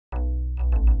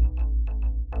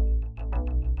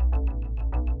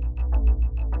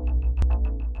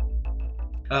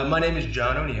My name is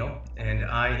Jon O'Neal, and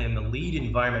I am the lead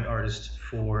environment artist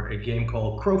for a game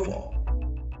called Crowfall.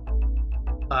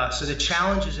 So the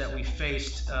challenges that we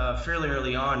faced fairly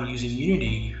early on using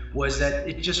Unity was that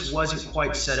it just wasn't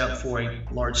quite set up for a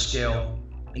large-scale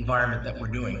environment that we're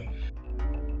doing.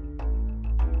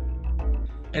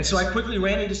 And so I quickly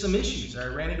ran into some issues. I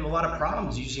ran into a lot of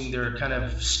problems using their kind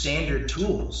of standard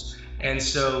tools. And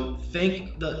so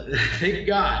thank God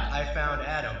I found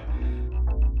Adam.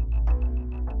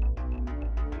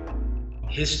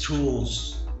 His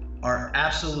tools are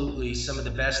absolutely some of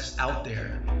the best out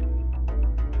there.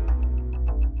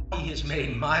 He has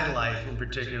made my life in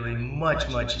particularly much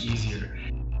easier.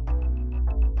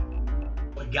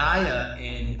 What Gaia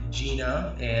and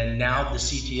GeNa and now the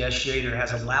CTS shader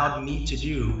has allowed me to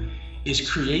do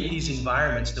is create these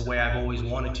environments the way I've always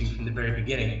wanted to from the very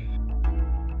beginning.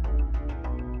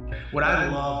 What I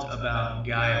loved about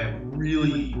Gaia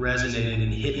really resonated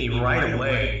and hit me right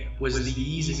away was the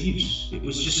ease of use. It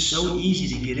was just so easy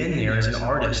to get in there as an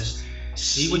artist,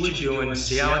 see what you're doing,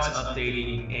 see how it's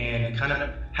updating, and kind of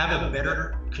have a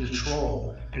better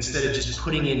control instead of just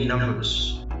putting in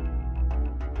numbers.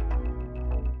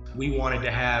 We wanted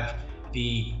to have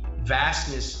the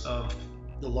vastness of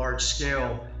the large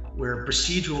scale where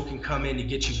procedural can come in to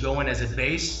get you going as a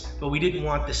base, but we didn't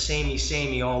want the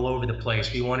samey all over the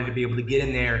place. We wanted to be able to get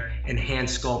in there and hand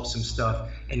sculpt some stuff,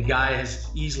 and Gaia has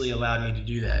easily allowed me to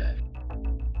do that.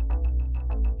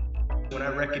 When I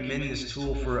recommend this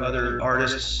tool for other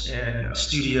artists and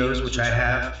studios, which I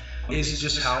have, is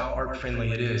just how art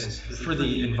friendly it is. For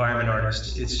the environment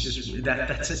artist, it's just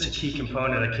that's such a key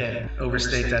component. I can't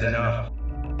overstate that enough.